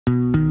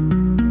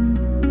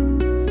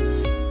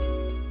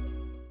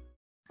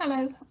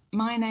Hello,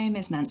 my name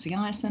is Nancy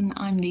Ireson.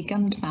 I'm the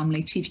Gund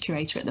Family Chief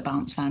Curator at the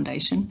Barnes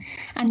Foundation,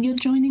 and you're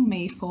joining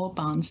me for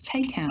Barnes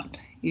Takeout,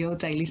 your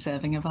daily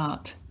serving of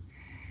art.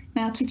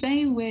 Now,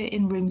 today we're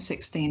in room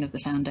 16 of the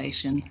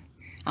Foundation,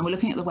 and we're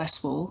looking at the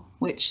west wall,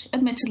 which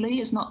admittedly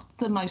is not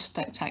the most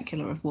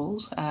spectacular of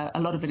walls. A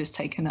lot of it is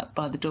taken up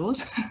by the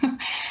doors.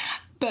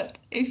 But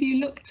if you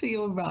look to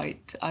your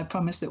right, I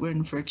promise that we're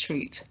in for a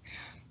treat.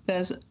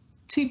 There's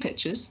two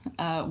pictures,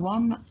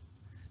 one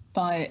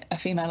by a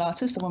female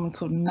artist, a woman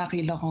called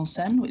Marie-Laurence,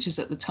 which is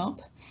at the top.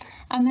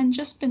 And then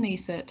just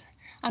beneath it,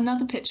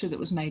 another picture that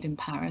was made in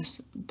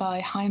Paris by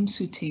Chaim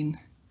Soutine,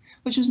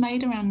 which was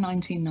made around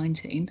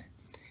 1919,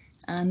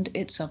 and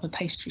it's of a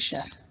pastry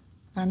chef.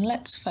 And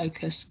let's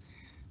focus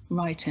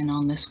right in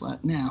on this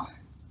work now.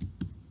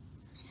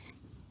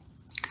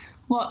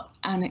 What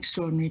an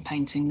extraordinary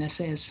painting this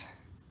is.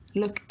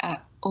 Look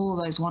at all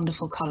those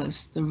wonderful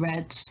colours, the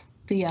reds,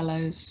 the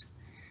yellows,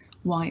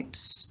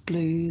 whites,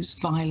 blues,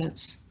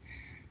 violets.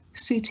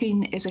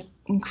 Soutine is an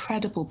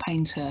incredible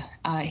painter.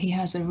 He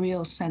has a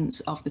real sense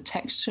of the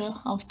texture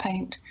of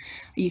paint.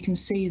 You can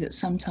see that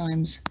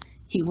sometimes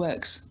he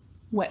works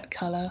wet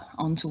colour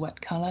onto wet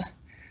colour.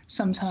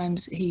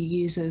 Sometimes he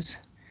uses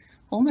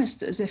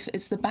almost as if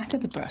it's the back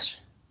of the brush,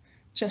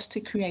 just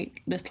to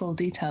create little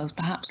details,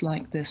 perhaps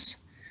like this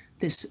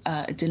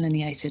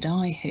delineated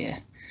eye here.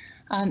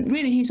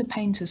 Really, he's a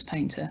painter's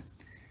painter.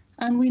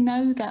 And we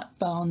know that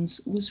Barnes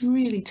was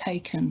really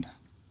taken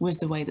with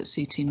the way that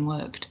Soutine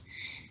worked.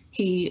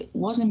 He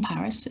was in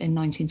Paris in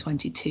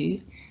 1922,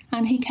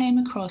 and he came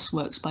across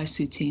works by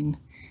Soutine,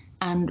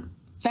 and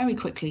very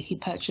quickly he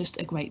purchased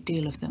a great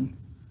deal of them.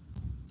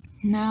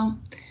 Now,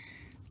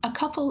 a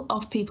couple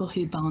of people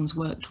who Barnes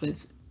worked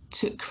with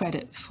took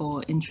credit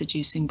for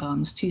introducing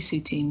Barnes to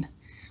Soutine.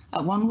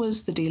 One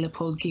was the dealer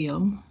Paul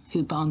Guillaume,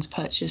 who Barnes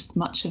purchased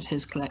much of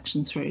his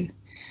collection through,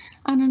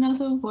 and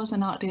another was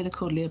an art dealer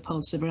called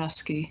Leopold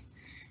Zabrowski,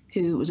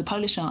 who was a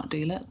Polish art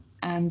dealer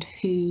and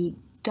who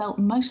dealt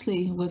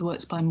mostly with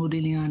works by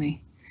Modigliani.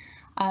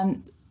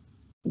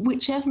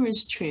 Whichever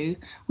is true,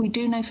 we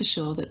do know for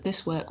sure that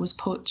this work was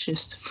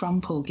purchased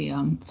from Paul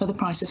Guillaume for the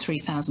price of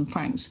 3,000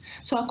 francs,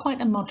 so quite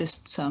a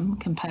modest sum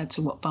compared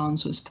to what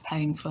Barnes was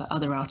paying for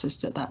other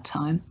artists at that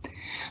time.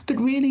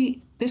 But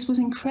really, this was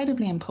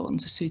incredibly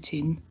important to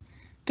Soutine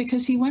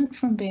because he went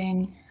from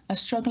being a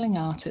struggling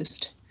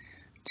artist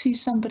to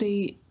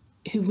somebody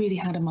who really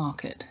had a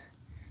market.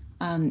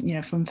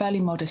 From fairly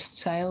modest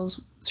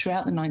sales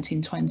throughout the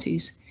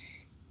 1920s,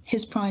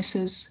 his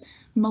prices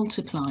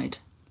multiplied,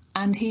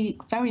 and he,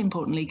 very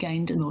importantly,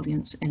 gained an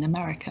audience in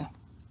America.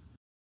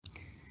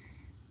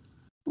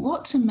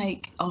 What to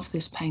make of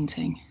this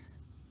painting?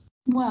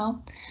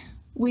 Well,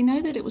 we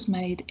know that it was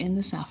made in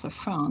the south of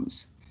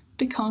France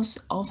because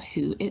of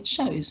who it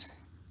shows.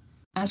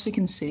 As we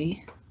can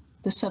see,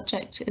 the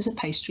subject is a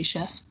pastry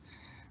chef,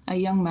 a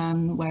young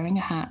man wearing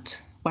a hat,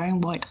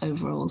 wearing white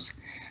overalls,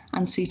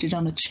 and seated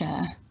on a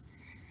chair.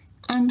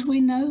 And we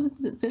know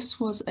that this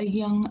was a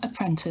young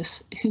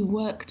apprentice who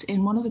worked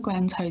in one of the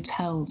grand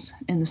hotels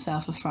in the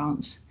south of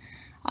France.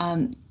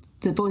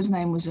 The boy's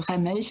name was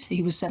Remège.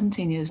 He was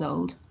 17 years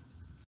old.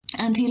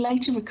 And he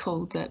later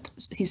recalled that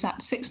he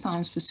sat 6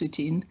 times for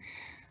Soutine,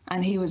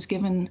 and he was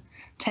given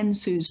 10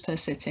 sous per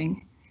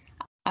sitting.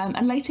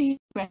 And later he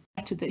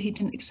regretted that he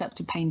didn't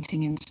accept a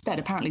painting instead.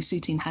 Apparently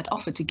Soutine had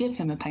offered to give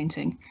him a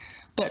painting,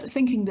 but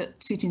thinking that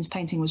Soutine's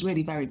painting was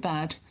really very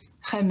bad,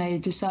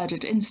 Remège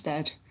decided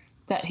instead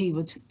that he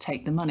would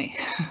take the money.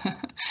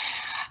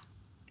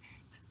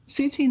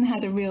 Soutine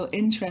had a real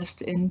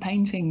interest in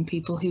painting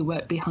people who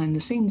worked behind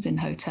the scenes in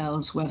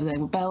hotels, whether they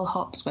were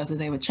bellhops, whether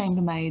they were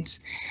chambermaids,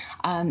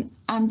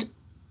 and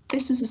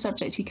this is a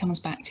subject he comes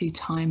back to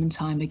time and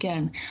time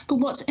again. But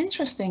what's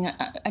interesting,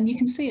 and you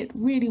can see it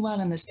really well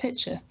in this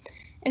picture,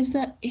 is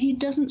that he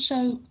doesn't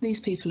show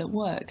these people at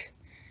work.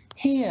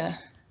 Here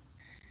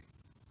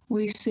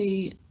we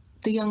see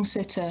the young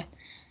sitter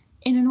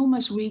in an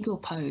almost regal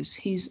pose.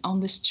 He's on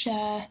this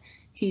chair,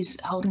 he's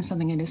holding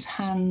something in his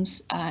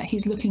hands,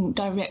 he's looking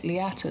directly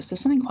at us. There's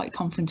something quite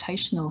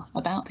confrontational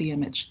about the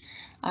image.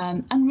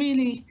 And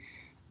really,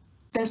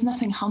 there's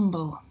nothing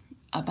humble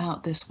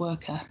about this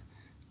worker.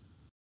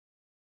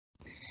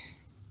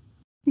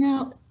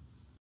 Now,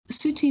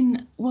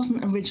 Soutine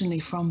wasn't originally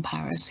from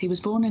Paris. He was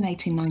born in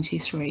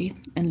 1893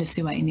 in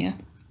Lithuania,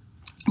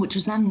 which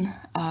was then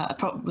a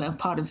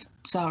part of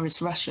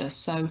Tsarist Russia.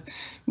 So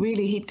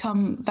really he'd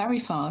come very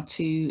far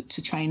to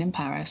train in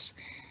Paris,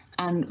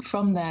 and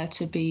from there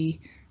to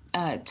be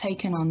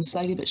taken on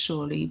slowly but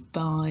surely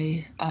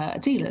by a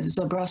dealer.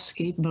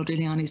 Zabrowski,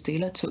 Modigliani's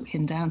dealer, took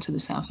him down to the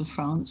south of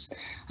France,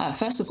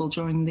 first of all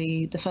during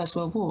the First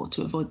World War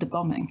to avoid the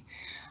bombing.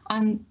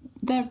 And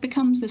there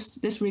becomes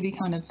this really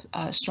kind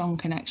of strong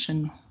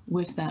connection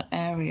with that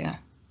area.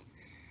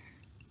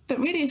 But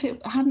really, if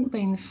it hadn't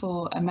been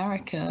for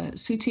America,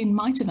 Soutine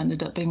might have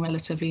ended up being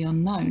relatively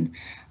unknown.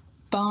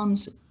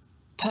 Barnes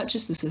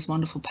purchased this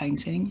wonderful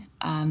painting,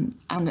 and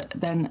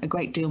then a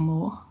great deal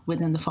more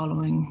within the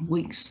following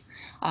weeks.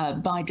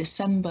 By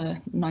December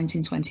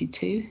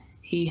 1922,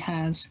 he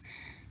has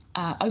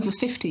over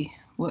 50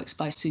 works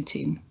by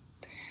Soutine.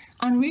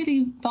 And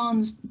really,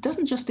 Barnes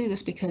doesn't just do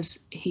this because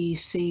he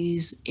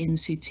sees in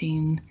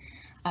Soutine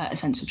a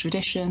sense of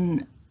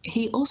tradition.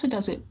 He also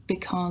does it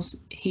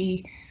because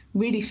he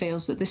really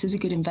feels that this is a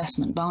good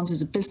investment. Barnes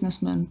is a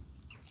businessman,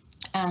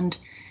 and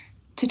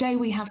today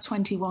we have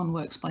 21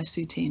 works by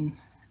Soutine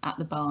at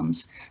the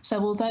Barnes. So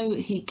although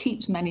he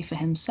keeps many for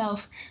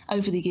himself,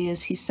 over the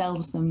years he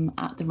sells them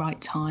at the right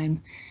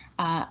time.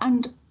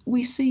 And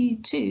we see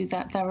too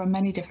that there are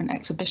many different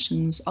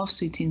exhibitions of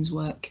Soutine's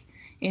work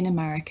in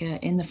America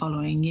in the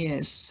following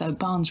years. So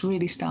Barnes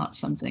really starts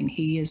something.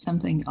 He is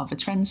something of a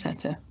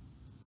trendsetter.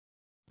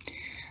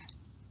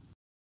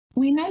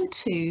 We know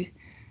too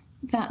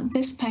that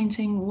this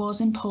painting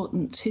was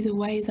important to the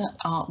way that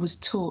art was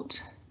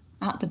taught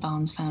at the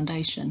Barnes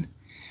Foundation.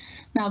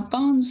 Now,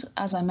 Barnes,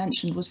 as I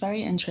mentioned, was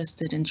very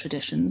interested in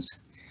traditions.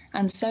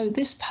 And so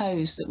this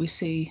pose that we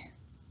see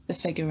the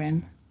figure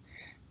in,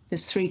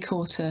 this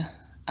three-quarter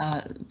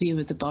view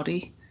of the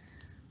body,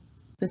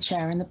 the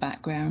chair in the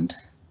background,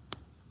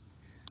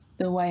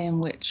 the way in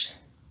which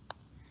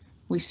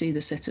we see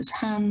the sitter's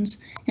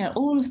hands,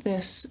 all of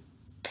this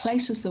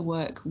places the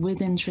work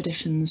within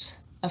traditions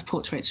of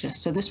portraiture.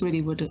 So this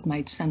really would have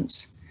made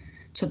sense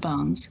to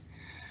Barnes.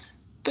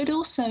 But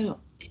also,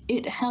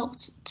 it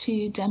helped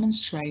to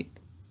demonstrate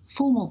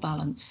formal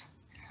balance.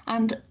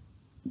 And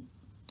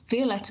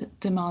Violette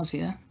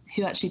Demasia,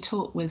 who actually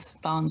taught with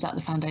Barnes at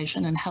the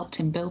Foundation and helped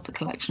him build the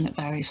collection at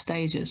various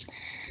stages,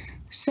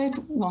 said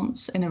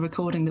once in a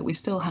recording that we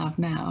still have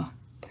now,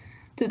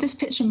 that this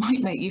picture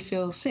might make you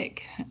feel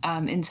sick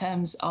in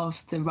terms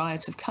of the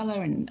riot of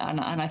colour, and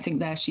I think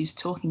there she's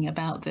talking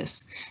about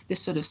this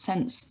sort of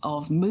sense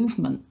of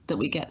movement that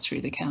we get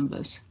through the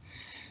canvas.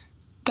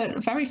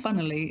 But very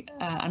funnily,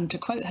 and to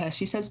quote her,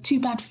 she says, "Too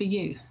bad for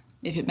you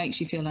if it makes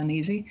you feel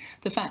uneasy.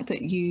 The fact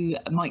that you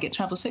might get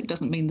travel sick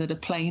doesn't mean that a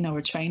plane or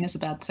a train is a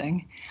bad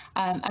thing."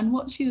 And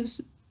what she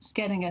was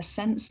getting a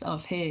sense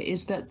of here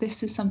is that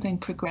this is something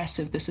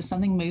progressive, this is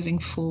something moving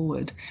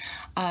forward,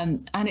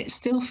 and it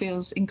still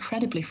feels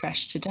incredibly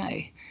fresh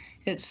today.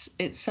 It's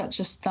such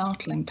a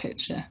startling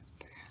picture,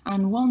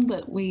 and one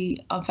that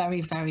we are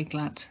very, very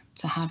glad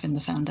to have in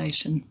the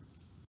Foundation.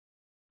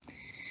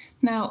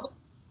 Now,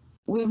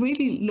 we're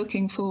really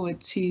looking forward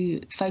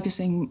to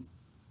focusing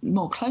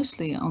more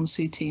closely on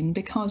Soutine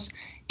because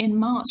in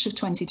March of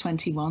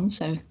 2021,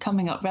 so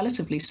coming up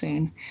relatively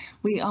soon,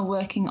 we are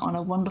working on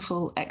a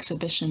wonderful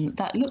exhibition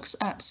that looks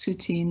at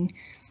Soutine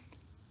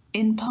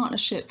in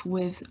partnership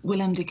with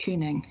Willem de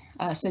Kooning.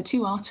 So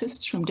two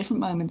artists from different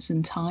moments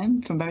in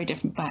time, from very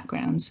different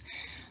backgrounds,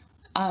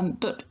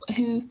 but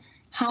who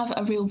have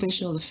a real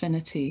visual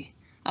affinity.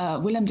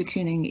 Willem de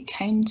Kooning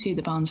came to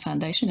the Barnes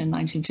Foundation in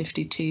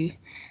 1952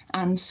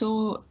 and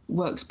saw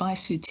works by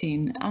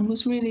Soutine and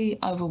was really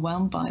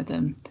overwhelmed by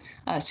them.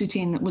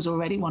 Soutine was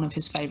already one of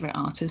his favourite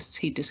artists.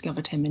 He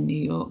discovered him in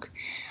New York,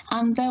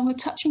 and there were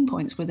touching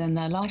points within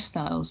their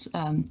lifestyles.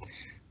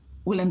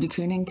 Willem de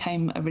Kooning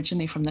came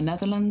originally from the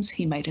Netherlands.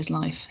 He made his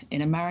life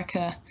in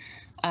America.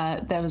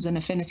 There was an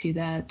affinity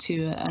there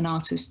to an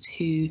artist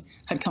who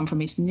had come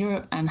from Eastern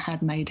Europe and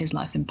had made his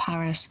life in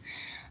Paris.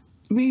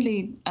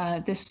 Really,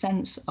 this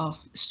sense of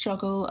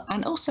struggle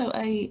and also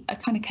a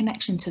kind of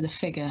connection to the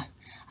figure.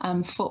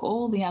 For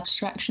all the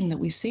abstraction that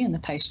we see in the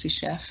Pastry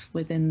Chef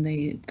within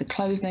the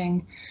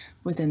clothing,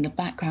 within the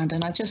background.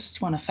 And I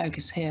just want to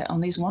focus here on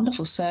these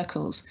wonderful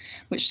circles,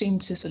 which seem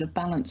to sort of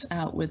balance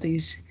out with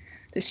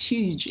this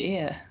huge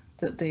ear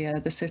that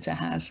the sitter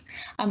has.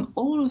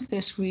 All of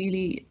this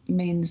really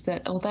means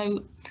that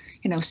although,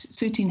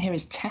 Soutine here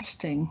is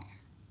testing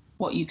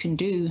what you can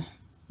do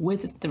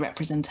with the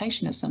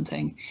representation of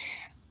something,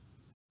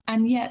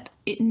 and yet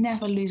it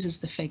never loses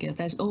the figure.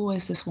 There's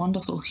always this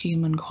wonderful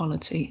human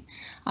quality,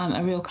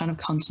 a real kind of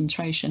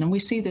concentration. And we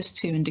see this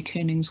too in de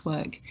Kooning's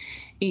work,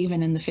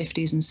 even in the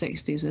 50s and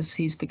 60s as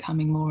he's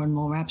becoming more and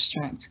more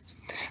abstract.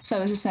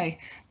 So as I say,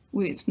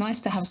 it's nice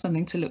to have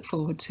something to look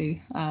forward to.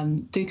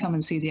 Do come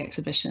and see the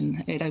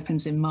exhibition. It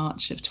opens in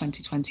March of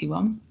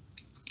 2021.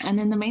 And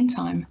in the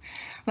meantime,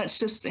 let's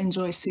just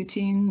enjoy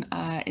Soutine,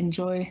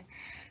 enjoy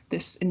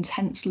this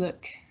intense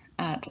look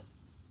at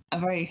a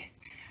very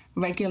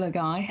regular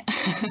guy.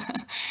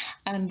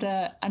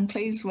 and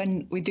please,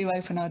 when we do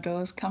open our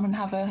doors, come and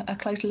have a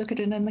closer look at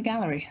it in the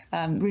gallery.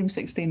 Room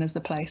 16 is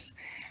the place.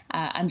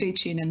 And do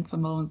tune in for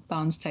more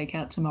Barnes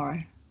Takeout tomorrow.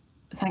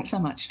 Thanks so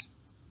much.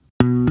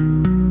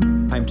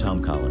 I'm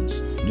Tom Collins,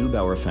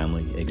 Neubauer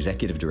Family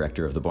Executive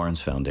Director of the Barnes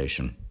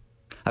Foundation.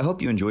 I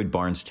hope you enjoyed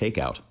Barnes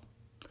Takeout.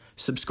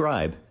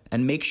 Subscribe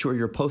and make sure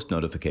your post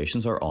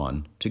notifications are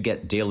on to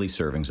get daily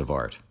servings of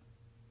art.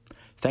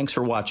 Thanks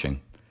for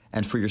watching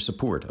and for your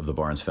support of the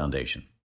Barnes Foundation.